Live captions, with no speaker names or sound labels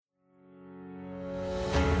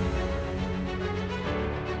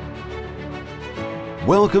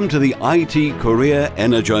Welcome to the IT Career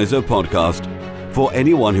Energizer podcast. For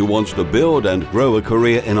anyone who wants to build and grow a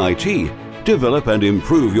career in IT, develop and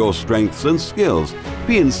improve your strengths and skills,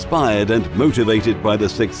 be inspired and motivated by the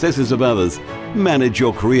successes of others, manage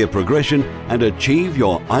your career progression, and achieve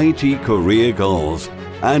your IT career goals.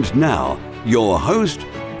 And now, your host,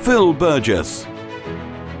 Phil Burgess.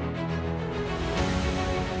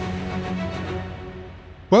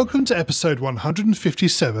 Welcome to episode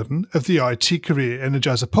 157 of the IT Career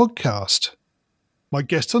Energizer podcast. My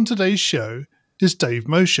guest on today's show is Dave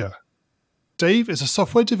Mosher. Dave is a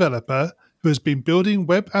software developer who has been building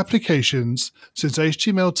web applications since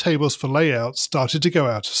HTML tables for layouts started to go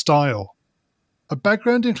out of style. A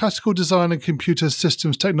background in classical design and computer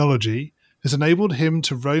systems technology has enabled him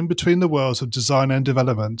to roam between the worlds of design and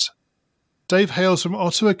development. Dave hails from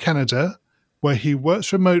Ottawa, Canada, where he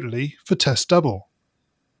works remotely for TestDouble.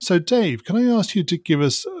 So Dave, can I ask you to give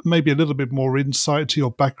us maybe a little bit more insight to your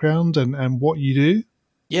background and what you do?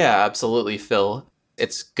 Yeah, absolutely, Phil.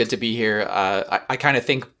 It's good to be here. I kind of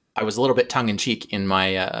think I was a little bit tongue-in-cheek in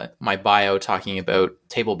my my bio talking about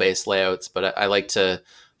table-based layouts, but I like to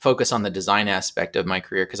focus on the design aspect of my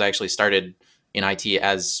career because I actually started in IT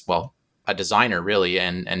as, well, a designer, really,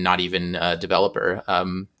 and not even a developer.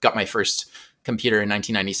 Got my first computer in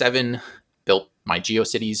 1997, built my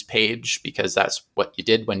GeoCities page because that's what you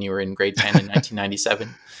did when you were in grade 10 in 1997.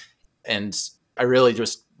 And I really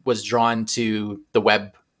just was drawn to the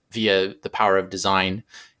web via the power of design.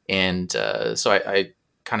 And so I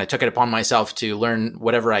kind of took it upon myself to learn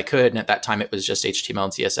whatever I could. And at that time, it was just HTML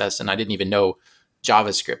and CSS. And I didn't even know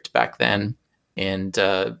JavaScript back then. And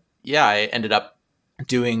I ended up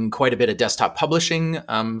doing quite a bit of desktop publishing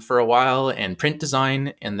for a while and print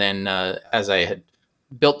design. And then as I had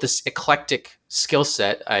built this eclectic skill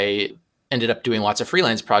set, I ended up doing lots of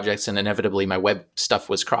freelance projects, and inevitably my web stuff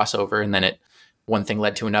was crossover. And then one thing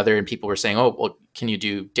led to another, and people were saying, "Oh, well, can you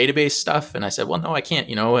do database stuff?" And I said, "Well, no, I can't,"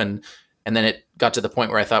 And then it got to the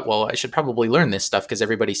point where I thought, well, I should probably learn this stuff because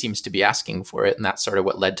everybody seems to be asking for it. And that's sort of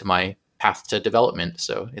what led to my path to development.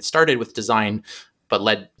 So it started with design, but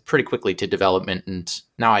led pretty quickly to development. And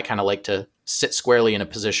now I kind of like to sit squarely in a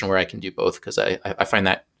position where I can do both because I find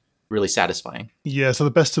that really satisfying. Yeah, so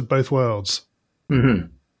the best of both worlds. Mm-hmm.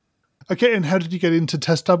 Okay, and how did you get into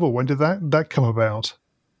TestDouble? When did that come about?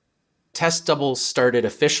 TestDouble started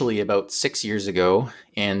officially about 6 years ago,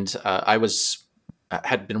 and I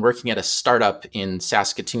had been working at a startup in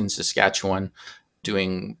Saskatoon, Saskatchewan,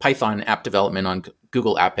 doing Python app development on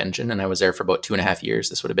Google App Engine, and I was there for about 2.5 years.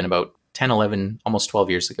 This would have been about 10, 11, almost 12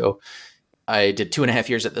 years ago. I did 2.5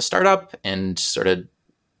 years at the startup and sort of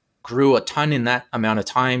grew a ton in that amount of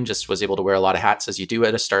time, just was able to wear a lot of hats as you do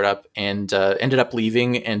at a startup, and ended up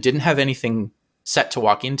leaving and didn't have anything set to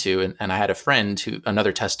walk into. And I had a friend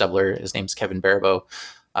another test doubler, his name's Kevin Barabo.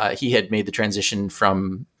 He had made the transition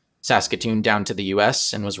from Saskatoon down to the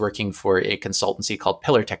US and was working for a consultancy called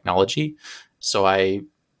Pillar Technology. So I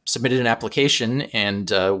submitted an application,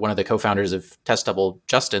 and one of the co-founders of TestDouble,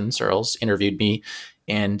 Justin Searles, interviewed me,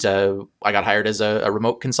 and I got hired as a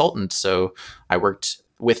remote consultant. So I worked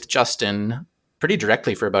with Justin pretty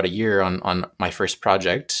directly for about a year on my first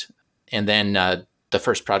project. And then the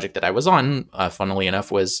first project that I was on, funnily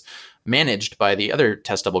enough, was managed by the other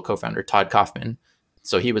TestDouble co-founder, Todd Kaufman.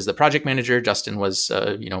 So he was the project manager. Justin was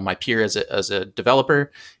my peer as a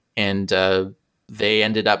developer. And they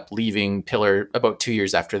ended up leaving Pillar about 2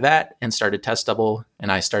 years after that and started TestDouble.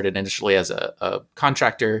 And I started initially as a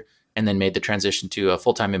contractor and then made the transition to a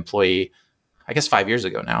full-time employee, I guess 5 years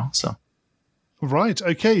ago now. So. Right.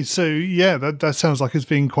 Okay. So yeah, that sounds like it's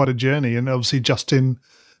been quite a journey. And obviously Justin,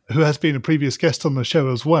 who has been a previous guest on the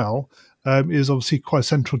show as well, is obviously quite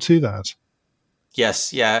central to that.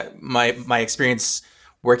 Yes. Yeah. My experience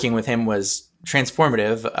working with him was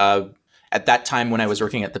transformative. At that time when I was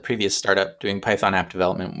working at the previous startup doing Python app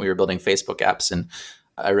development, we were building Facebook apps. And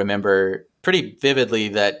I remember pretty vividly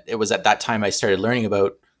that it was at that time I started learning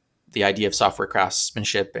about the idea of software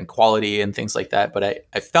craftsmanship and quality and things like that. But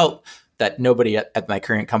I felt that nobody at my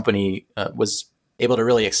current company was able to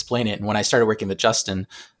really explain it. And when I started working with Justin,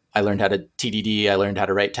 I learned how to TDD, I learned how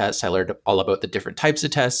to write tests, I learned all about the different types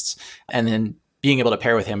of tests. And then being able to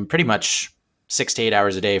pair with him pretty much 6 to 8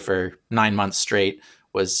 hours a day for 9 months straight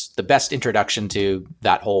was the best introduction to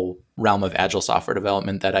that whole realm of agile software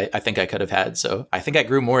development that I think I could have had. So I think I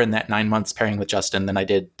grew more in that 9 months pairing with Justin than I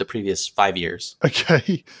did the previous 5 years.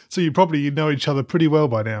 Okay. So you probably know each other pretty well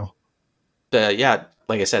by now. Yeah,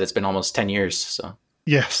 like I said, it's been almost 10 years. So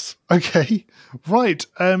yes. Okay. Right.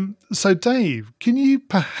 So Dave, can you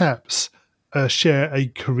perhaps share a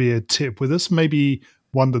career tip with us? Maybe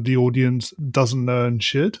one that the audience doesn't know and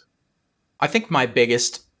should? I think my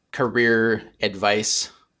biggest career advice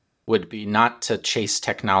would be not to chase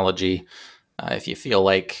technology. If you feel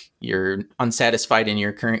like you're unsatisfied in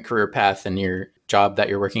your current career path and your job that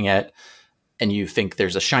you're working at, and you think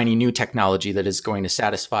there's a shiny new technology that is going to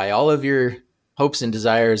satisfy all of your hopes and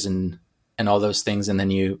desires and all those things, and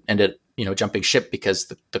then you end up jumping ship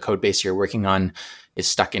because the code base you're working on is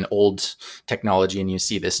stuck in old technology and you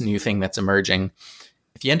see this new thing that's emerging.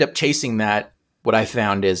 If you end up chasing that, what I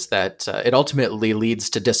found is that it ultimately leads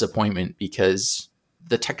to disappointment, because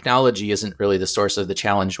the technology isn't really the source of the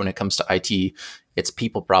challenge when it comes to IT. It's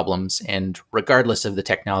people problems. And regardless of the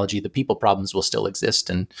technology, the people problems will still exist.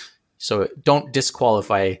 And so don't discount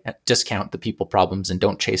the people problems and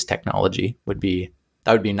don't chase technology would be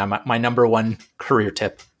my number one career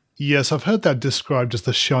tip. Yes, I've heard that described as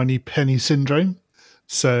the shiny penny syndrome.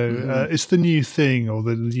 So it's the new thing, or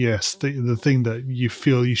the thing that you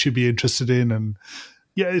feel you should be interested in, and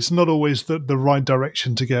it's not always the right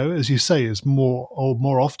direction to go. As you say, it's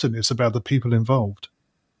more often it's about the people involved.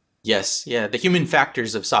 Yes, yeah. The human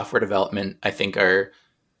factors of software development, I think, are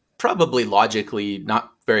probably logically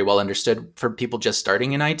not very well understood for people just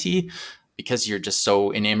starting in IT, because you're just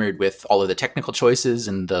so enamored with all of the technical choices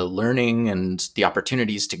and the learning and the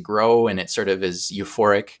opportunities to grow, and it sort of is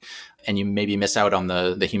euphoric, and you maybe miss out on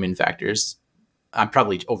the human factors. I'm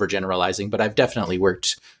probably overgeneralizing, but I've definitely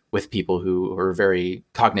worked with people who are very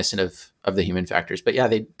cognizant of the human factors. But yeah,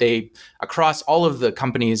 they across all of the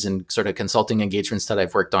companies and sort of consulting engagements that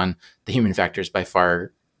I've worked on, the human factors by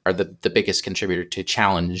far are the biggest contributor to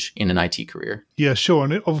challenge in an IT career. Yeah, sure.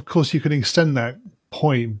 And of course, you can extend that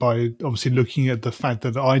point by obviously looking at the fact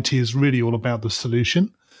that IT is really all about the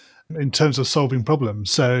solution in terms of solving problems.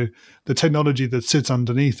 So the technology that sits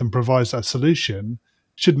underneath and provides that solution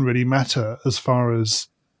shouldn't really matter as far as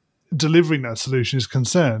delivering that solution is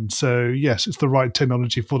concerned. So yes, it's the right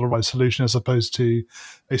technology for the right solution as opposed to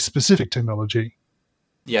a specific technology.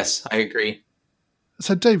 Yes, I agree.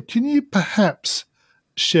 So Dave, can you perhaps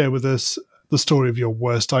share with us the story of your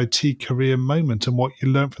worst IT career moment and what you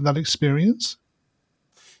learned from that experience?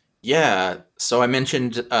 Yeah. So I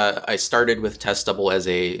mentioned I started with TestDouble as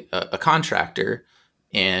a contractor,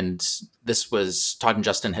 and this was Todd and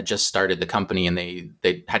Justin had just started the company, and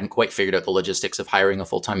they hadn't quite figured out the logistics of hiring a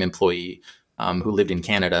full-time employee who lived in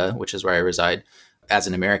Canada, which is where I reside, as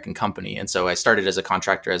an American company. And so I started as a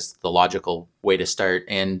contractor as the logical way to start.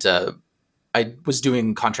 And I was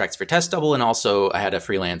doing contracts for TestDouble, and also I had a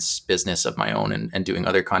freelance business of my own and doing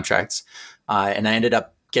other contracts. And I ended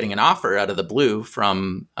up getting an offer out of the blue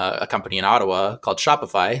from a company in Ottawa called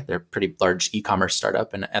Shopify. They're a pretty large e-commerce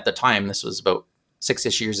startup. And at the time, this was about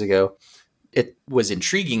 6-ish years ago, it was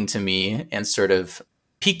intriguing to me and sort of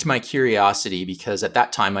piqued my curiosity, because at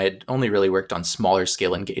that time I had only really worked on smaller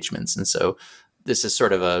scale engagements. And so this is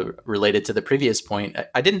sort of related to the previous point.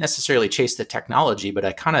 I didn't necessarily chase the technology, but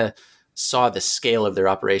I kind of saw the scale of their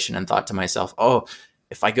operation and thought to myself, oh,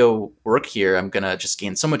 if I go work here, I'm going to just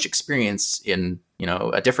gain so much experience in,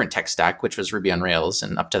 a different tech stack, which was Ruby on Rails.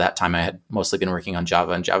 And up to that time, I had mostly been working on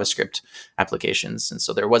Java and JavaScript applications. And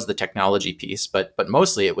so there was the technology piece, but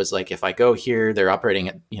mostly it was like, if I go here, they're operating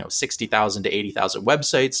at, 60,000 to 80,000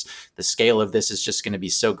 websites. The scale of this is just going to be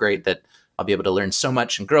so great that I'll be able to learn so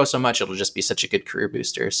much and grow so much. It'll just be such a good career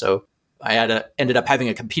booster. So I ended up having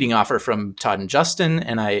a competing offer from Todd and Justin,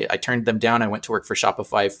 and I turned them down. I went to work for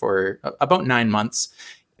Shopify for about 9 months.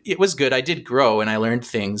 It was good. I did grow and I learned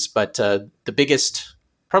things, but the biggest,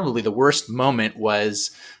 probably the worst moment was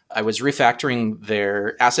I was refactoring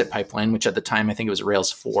their asset pipeline, which at the time I think it was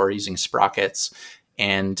Rails 4 using Sprockets,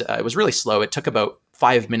 and it was really slow. It took about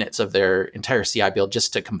 5 minutes of their entire CI build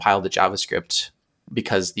just to compile the JavaScript,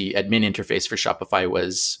 because the admin interface for Shopify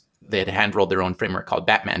was, they had hand-rolled their own framework called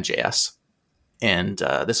Batman.js. And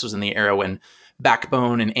this was in the era when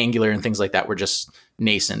Backbone and Angular and things like that were just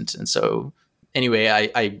nascent. And so anyway,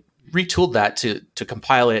 I retooled that to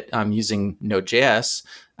compile it using Node.js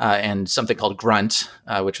and something called Grunt,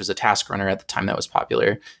 which was a task runner at the time that was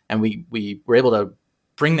popular. And we were able to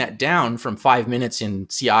bring that down from 5 minutes in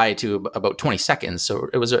CI to about 20 seconds. So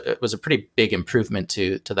it was a pretty big improvement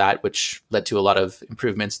to that, which led to a lot of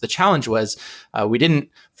improvements. The challenge was we didn't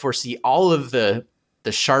foresee all of the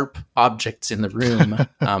sharp objects in the room,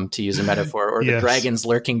 to use a metaphor, or the dragons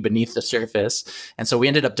lurking beneath the surface. And so we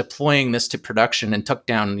ended up deploying this to production and took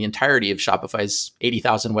down the entirety of Shopify's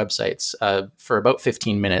 80,000 websites for about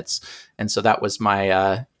 15 minutes. And so that was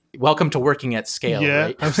my welcome to working at scale. Yeah,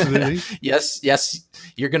 right? Absolutely. Yes,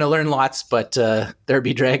 you're going to learn lots, but there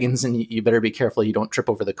be dragons, and you better be careful you don't trip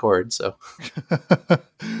over the cord. So,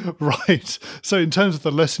 right. So in terms of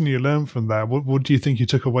the lesson you learned from that, what do you think you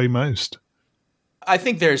took away most? I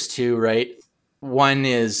think there's two, right? One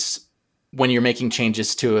is when you're making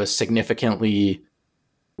changes to a significantly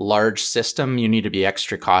large system, you need to be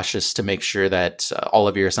extra cautious to make sure that all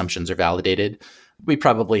of your assumptions are validated. We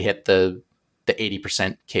probably hit the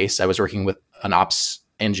 80% case. I was working with an ops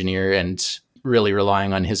engineer and really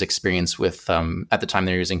relying on his experience with, at the time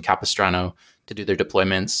they were using Capistrano to do their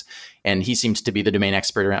deployments. And he seemed to be the domain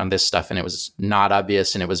expert around this stuff. And it was not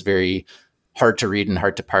obvious. And it was very hard to read and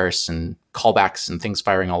hard to parse, and callbacks and things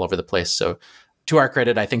firing all over the place. So to our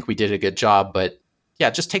credit, I think we did a good job, but yeah,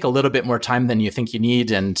 just take a little bit more time than you think you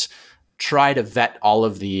need and try to vet all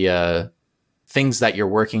of the things that you're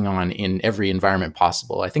working on in every environment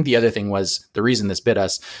possible. I think the other thing was the reason this bit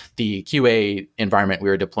us, the QA environment we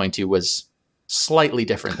were deploying to was slightly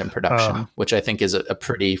different than production, which I think is a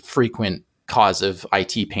pretty frequent cause of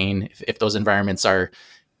IT pain. If those environments are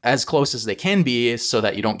as close as they can be so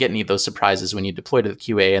that you don't get any of those surprises when you deploy to the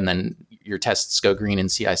QA and then your tests go green and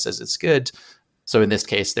CI says it's good. So in this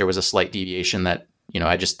case, there was a slight deviation that,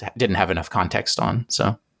 I just didn't have enough context on.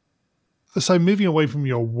 So moving away from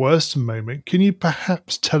your worst moment, can you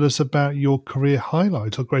perhaps tell us about your career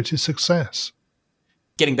highlight or greatest success?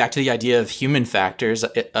 Getting back to the idea of human factors,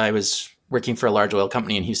 I was working for a large oil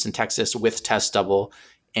company in Houston, Texas with TestDouble,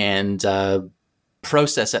 and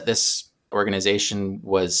process at this organization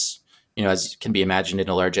was, as can be imagined in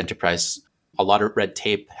a large enterprise, a lot of red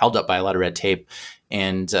tape, held up by a lot of red tape.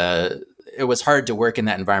 And it was hard to work in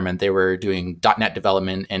that environment. They were doing .NET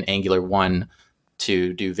development and Angular 1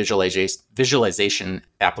 to do visualization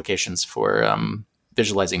applications for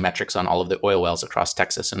visualizing metrics on all of the oil wells across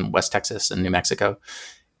Texas and West Texas and New Mexico.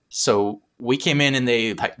 So we came in and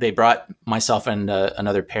they brought myself and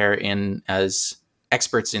another pair in as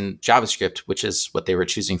experts in JavaScript, which is what they were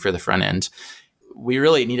choosing for the front end. We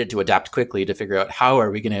really needed to adapt quickly to figure out how are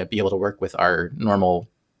we going to be able to work with our normal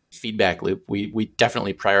feedback loop. We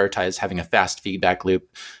definitely prioritize having a fast feedback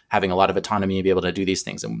loop, having a lot of autonomy to be able to do these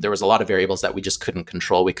things. And there was a lot of variables that we just couldn't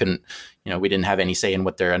control. We couldn't, we didn't have any say in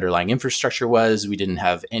what their underlying infrastructure was. We didn't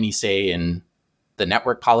have any say in the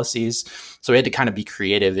network policies. So we had to kind of be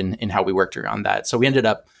creative in how we worked around that. So we ended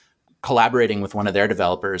up collaborating with one of their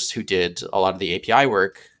developers who did a lot of the API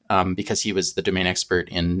work because he was the domain expert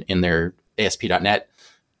in their ASP.NET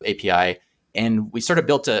API. And we sort of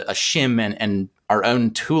built a shim and our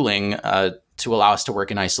own tooling to allow us to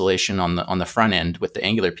work in isolation on the front end with the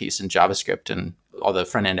Angular piece in JavaScript and all the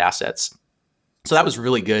front end assets. So that was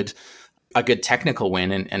really good, a good technical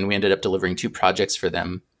win. And we ended up delivering 2 projects for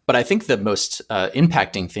them. But I think the most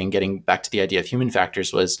impacting thing, getting back to the idea of human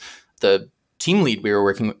factors, was the team lead we were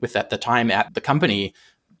working with at the time at the company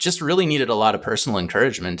just really needed a lot of personal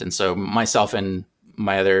encouragement. And so myself and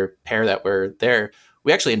my other pair that were there,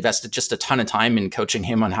 we actually invested just a ton of time in coaching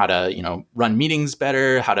him on how to, run meetings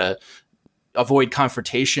better, how to avoid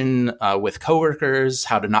confrontation with coworkers,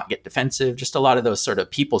 how to not get defensive, just a lot of those sort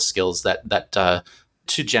of people skills that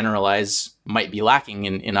to generalize might be lacking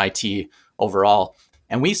in IT overall.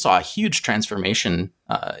 And we saw a huge transformation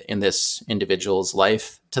in this individual's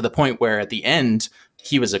life to the point where at the end,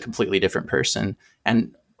 he was a completely different person.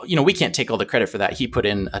 And, we can't take all the credit for that. He put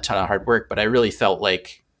in a ton of hard work, but I really felt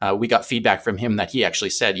like we got feedback from him that he actually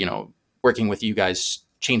said, working with you guys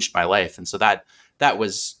changed my life. And so that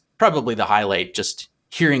was probably the highlight, just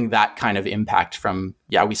hearing that kind of impact from,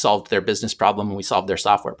 we solved their business problem and we solved their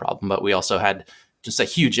software problem, but we also had just a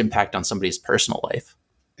huge impact on somebody's personal life.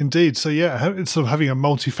 Indeed. So it's sort of having a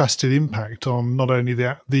multifaceted impact on not only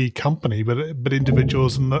the company, but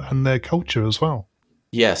individuals and their culture as well.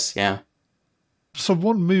 Yes. Yeah. So I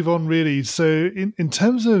want to move on really. So in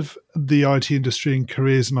terms of the IT industry and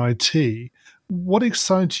careers in IT, what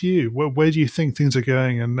excites you? Where do you think things are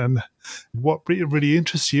going and what really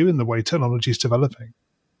interests you in the way technology is developing?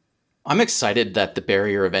 I'm excited that the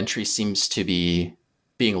barrier of entry seems to be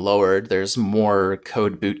being lowered. There's more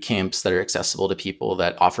code boot camps that are accessible to people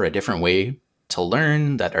that offer a different way to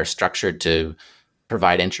learn, that are structured to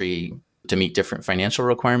provide entry to meet different financial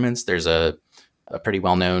requirements. There's a pretty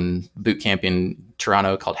well-known boot camp in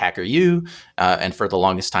Toronto called HackerU. And for the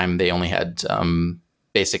longest time, they only had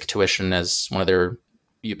basic tuition as one of their,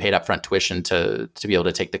 you paid upfront tuition to be able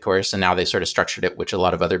to take the course. And now they sort of structured it, which a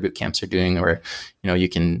lot of other boot camps are doing, where, you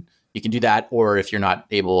can do that. Or if you're not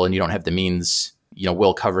able and you don't have the means,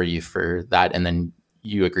 we'll cover you for that. And then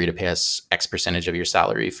you agree to pay us X percentage of your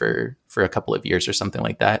salary for a couple of years or something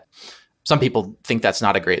like that. Some people think that's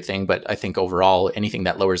not a great thing, but I think overall, anything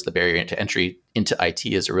that lowers the barrier to entry into IT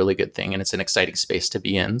is a really good thing. And it's an exciting space to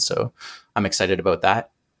be in. So I'm excited about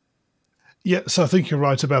that. Yeah, so I think you're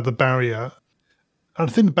right about the barrier. I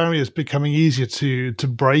think the barrier is becoming easier to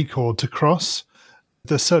break or to cross.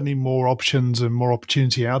 There's certainly more options and more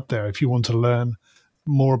opportunity out there if you want to learn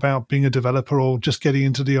more about being a developer or just getting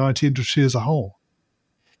into the IT industry as a whole.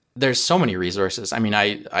 There's so many resources. I mean,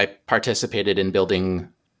 I participated in building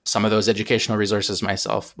some of those educational resources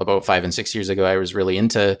myself. About 5 and 6 years ago, I was really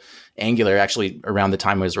into Angular, actually around the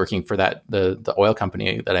time I was working for the oil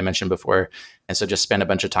company that I mentioned before. And so just spent a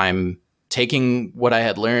bunch of time taking what I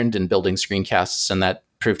had learned and building screencasts, and that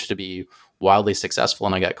proved to be wildly successful.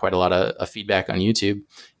 And I got quite a lot of feedback on YouTube.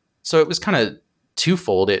 So it was kind of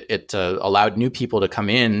twofold. It allowed new people to come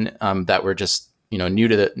in that were just new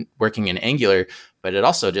to working in Angular, but it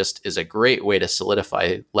also just is a great way to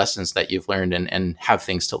solidify lessons that you've learned and have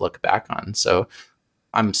things to look back on. So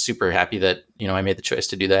I'm super happy that I made the choice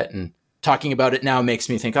to do that, and talking about it now makes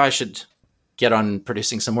me think, I should get on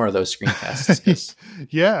producing some more of those screencasts.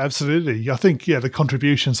 Yeah, absolutely. I think, the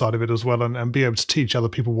contribution side of it as well, and be able to teach other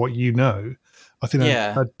people what you know, I think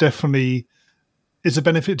that definitely is a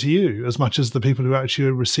benefit to you as much as the people who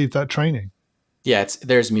actually receive that training. Yeah,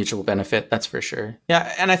 there's mutual benefit, that's for sure.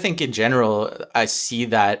 Yeah, and I think in general, I see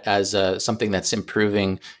that as something that's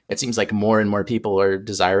improving. It seems like more and more people are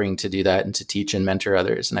desiring to do that and to teach and mentor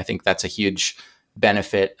others, and I think that's a huge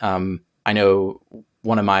benefit. I know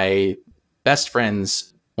one of my best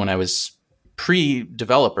friends, when I was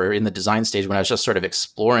pre-developer in the design stage, when I was just sort of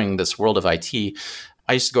exploring this world of IT,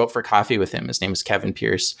 I used to go out for coffee with him. His name is Kevin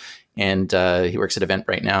Pierce, and he works at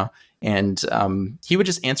Eventbrite now. And he would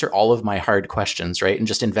just answer all of my hard questions, right? And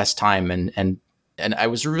just invest time. And I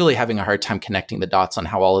was really having a hard time connecting the dots on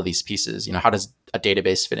how all of these pieces, how does a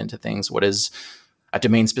database fit into things? What is a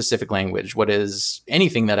domain specific language? What is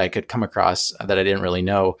anything that I could come across that I didn't really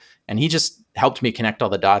know? And he just helped me connect all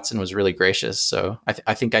the dots and was really gracious. So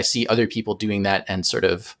I think I see other people doing that, and sort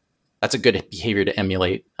of that's a good behavior to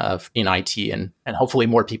emulate in IT, and hopefully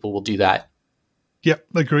more people will do that. Yep,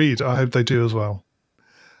 agreed. I hope they do as well.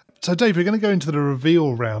 So, Dave, we're going to go into the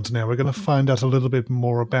reveal round now. We're going to find out a little bit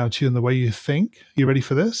more about you and the way you think. You ready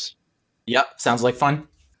for this? Yep, sounds like fun.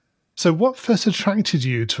 So what first attracted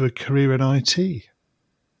you to a career in IT?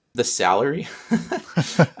 The salary.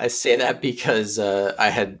 I say that because I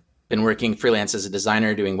had been working freelance as a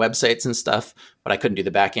designer doing websites and stuff, but I couldn't do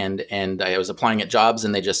the back end. And I was applying at jobs,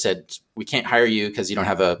 and they just said, we can't hire you because you don't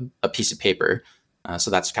have a piece of paper.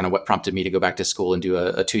 So that's kind of what prompted me to go back to school and do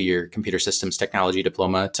a 2-year computer systems technology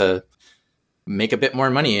diploma to make a bit more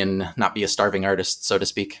money and not be a starving artist, so to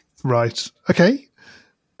speak. Right. Okay.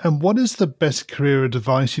 And what is the best career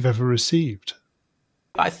advice you've ever received?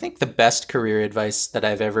 I think the best career advice that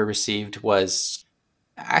I've ever received was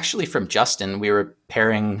actually from Justin. We were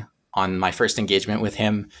pairing on my first engagement with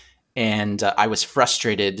him, and I was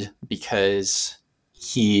frustrated because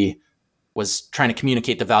he was trying to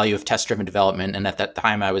communicate the value of test-driven development. And at that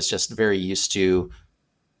time, I was just very used to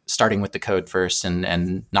starting with the code first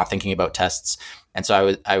and not thinking about tests. And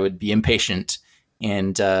so I would be impatient.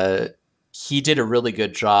 And he did a really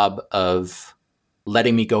good job of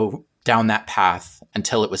letting me go down that path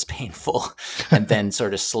until it was painful, and then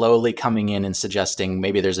sort of slowly coming in and suggesting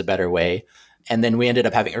maybe there's a better way. And then we ended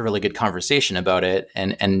up having a really good conversation about it.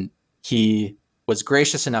 And he was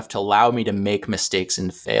gracious enough to allow me to make mistakes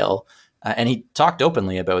and fail. And he talked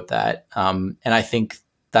openly about that. And I think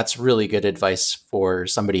that's really good advice for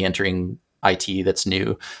somebody entering IT that's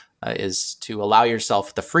new, is to allow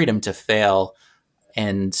yourself the freedom to fail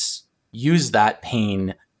and use that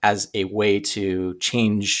pain as a way to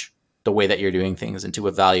change the way that you're doing things and to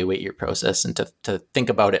evaluate your process and to think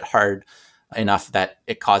about it hard enough that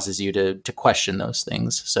it causes you to question those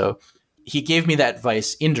things. So he gave me that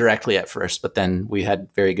advice indirectly at first, but then we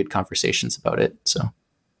had very good conversations about it. So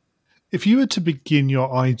if you were to begin your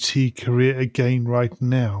IT career again right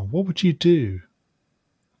now, what would you do?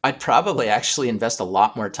 I'd probably actually invest a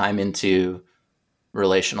lot more time into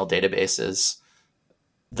relational databases.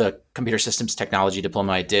 The computer systems technology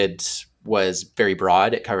diploma I did was very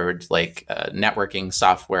broad. It covered like networking,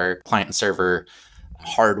 software, client and server,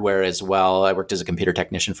 hardware as well. I worked as a computer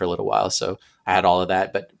technician for a little while, so I had all of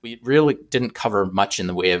that. But we really didn't cover much in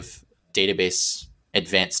the way of database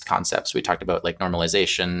advanced concepts. We talked about like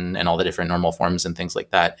normalization and all the different normal forms and things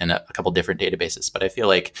like that, and a couple different databases. But I feel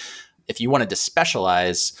like if you wanted to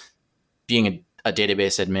specialize, being a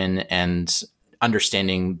database admin and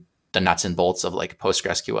understanding the nuts and bolts of like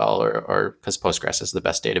PostgreSQL or because Postgres is the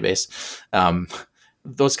best database,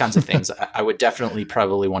 those kinds of things, I would definitely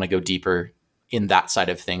probably want to go deeper in that side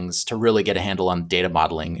of things to really get a handle on data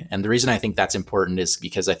modeling. And the reason I think that's important is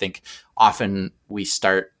because I think often we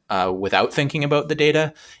start without thinking about the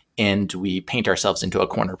data, and we paint ourselves into a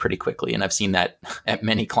corner pretty quickly. And I've seen that at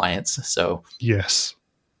many clients. So yes,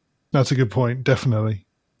 that's a good point. Definitely.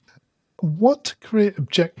 what career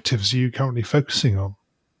objectives are you currently focusing on?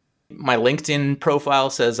 My LinkedIn profile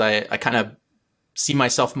says I kind of see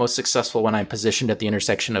myself most successful when I'm positioned at the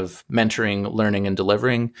intersection of mentoring, learning, and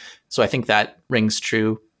delivering. So I think that rings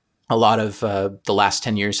true. A lot of the last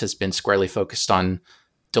 10 years has been squarely focused on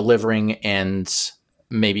delivering and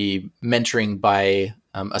maybe mentoring by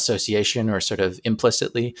association or sort of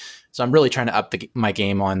implicitly. So I'm really trying to up my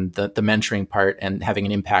game on the mentoring part and having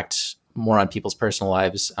an impact more on people's personal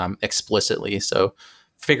lives explicitly. So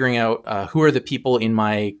figuring out who are the people in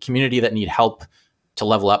my community that need help to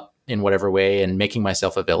level up in whatever way and making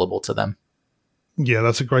myself available to them. Yeah,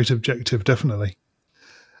 that's a great objective, definitely.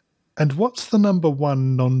 And what's the number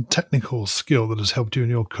one non-technical skill that has helped you in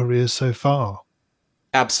your career so far?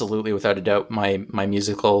 Absolutely, without a doubt, my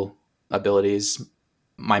musical abilities.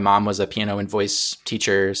 My mom was a piano and voice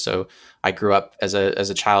teacher, so I grew up as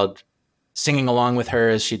a child singing along with her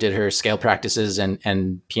as she did her scale practices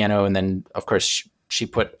and piano. And then, of course, she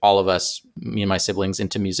put all of us, me and my siblings,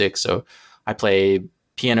 into music. So I play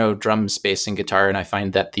piano, drums, bass, and guitar. And I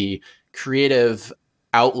find that the creative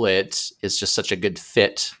outlet is just such a good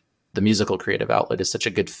fit. The musical creative outlet is such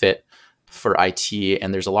a good fit for IT.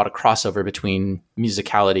 And there's a lot of crossover between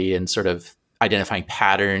musicality and sort of identifying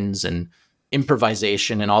patterns and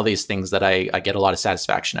improvisation and all these things that I get a lot of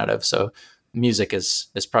satisfaction out of. So music is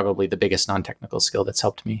probably the biggest non-technical skill that's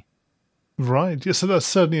helped me. Right. Yeah, so that's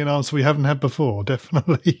certainly an answer we haven't had before,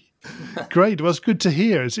 definitely. Great. Well, it's good to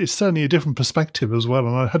hear. It's certainly a different perspective as well.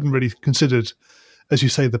 And I hadn't really considered, as you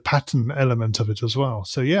say, the pattern element of it as well.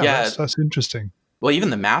 So yeah. That's interesting. Well,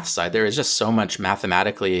 even the math side, there is just so much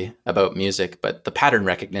mathematically about music, but the pattern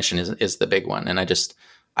recognition is the big one. And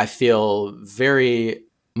I feel very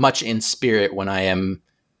much in spirit when I am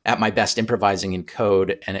at my best improvising in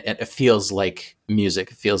code, and it feels like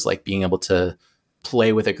music. It feels like being able to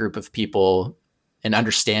play with a group of people and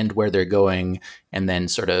understand where they're going and then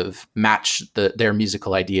sort of match their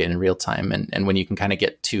musical idea in real time. And when you can kind of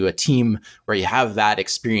get to a team where you have that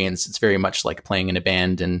experience, it's very much like playing in a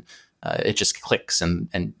band, and it just clicks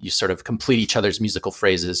and you sort of complete each other's musical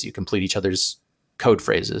phrases. You complete each other's code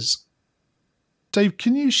phrases. Dave,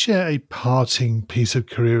 can you share a parting piece of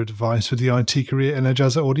career advice with the IT Career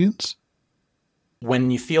Energizer audience?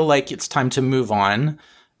 When you feel like it's time to move on,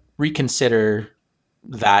 reconsider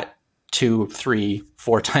that 2, 3,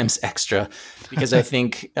 4 times extra. Because I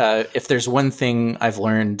think if there's one thing I've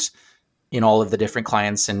learned in all of the different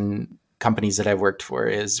clients and companies that I've worked for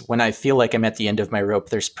is when I feel like I'm at the end of my rope,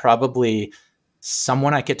 there's probably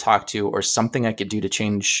someone I could talk to or something I could do to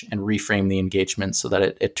change and reframe the engagement so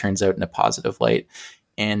that it turns out in a positive light.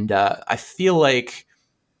 And I feel like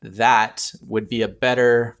that would be a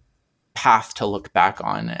better path to look back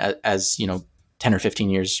on as 10 or 15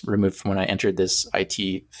 years removed from when I entered this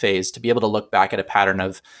IT phase, to be able to look back at a pattern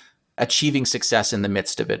of achieving success in the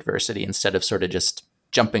midst of adversity instead of sort of just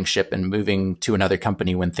jumping ship and moving to another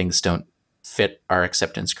company when things don't fit our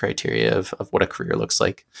acceptance criteria of what a career looks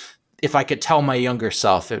like. If I could tell my younger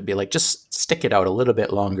self, it would be like, just stick it out a little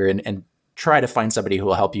bit longer and try to find somebody who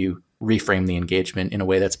will help you reframe the engagement in a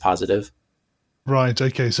way that's positive. Right.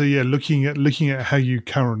 Okay. So yeah, looking at how you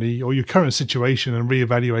currently, or your current situation, and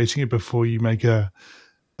reevaluating it before you make a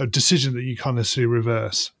decision that you can't necessarily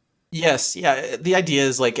reverse. Yes. Yeah. The idea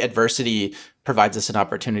is like adversity provides us an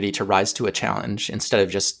opportunity to rise to a challenge instead of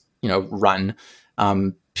just, run.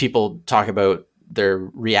 People talk about their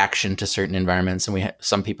reaction to certain environments, and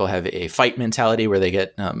some people have a fight mentality where they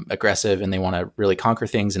get aggressive and they want to really conquer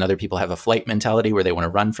things, and other people have a flight mentality where they want to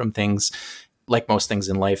run from things. Like most things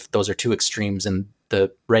in life, those are two extremes, and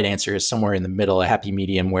the right answer is somewhere in the middle, a happy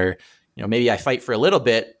medium where maybe I fight for a little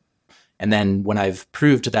bit, and then when I've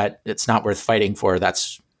proved that it's not worth fighting for,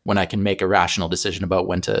 that's when I can make a rational decision about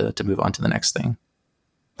when to move on to the next thing.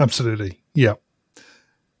 Absolutely. Yeah.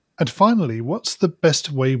 And finally, what's the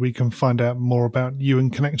best way we can find out more about you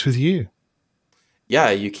and connect with you?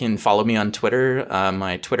 Yeah, you can follow me on Twitter.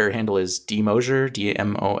 My Twitter handle is dmosher,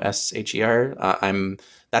 DMOSHER.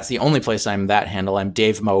 That's the only place I'm that handle. I'm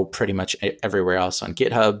Dave Mo pretty much everywhere else, on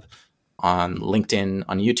GitHub, on LinkedIn,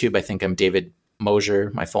 on YouTube. I think I'm David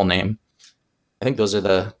Mosher, my full name. I think those are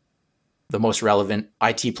the most relevant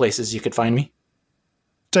IT places you could find me.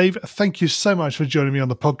 Dave, thank you so much for joining me on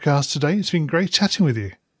the podcast today. It's been great chatting with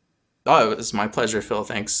you. Oh, it was my pleasure, Phil.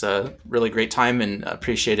 Thanks. Really great time, and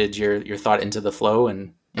appreciated your thought into the flow.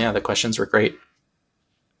 And yeah, the questions were great.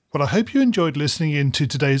 Well, I hope you enjoyed listening in to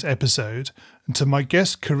today's episode and to my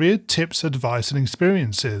guest's career tips, advice, and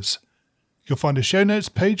experiences. You'll find a show notes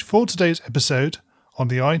page for today's episode on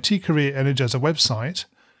the IT Career Energizer website,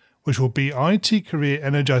 which will be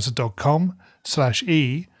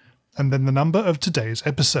itcareerenergizer.com/e and then the number of today's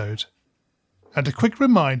episode. And a quick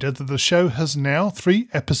reminder that the show has now 3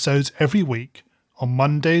 episodes every week on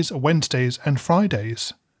Mondays, Wednesdays and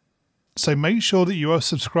Fridays. So make sure that you are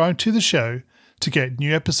subscribed to the show to get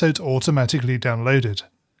new episodes automatically downloaded.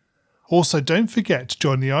 Also, don't forget to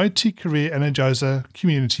join the IT Career Energizer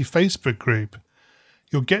Community Facebook group.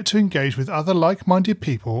 You'll get to engage with other like-minded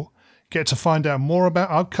people, get to find out more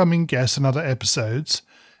about upcoming guests and other episodes,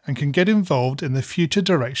 and can get involved in the future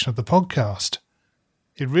direction of the podcast.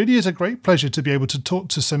 It really is a great pleasure to be able to talk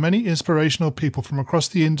to so many inspirational people from across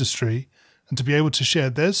the industry and to be able to share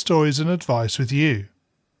their stories and advice with you.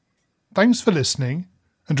 Thanks for listening,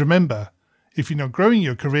 and remember, if you're not growing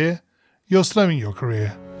your career, you're slowing your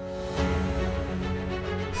career.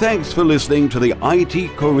 Thanks for listening to the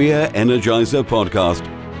IT Career Energizer podcast.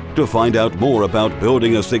 To find out more about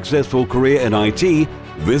building a successful career in IT,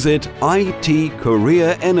 visit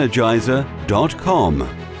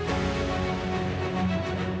itcareerenergizer.com.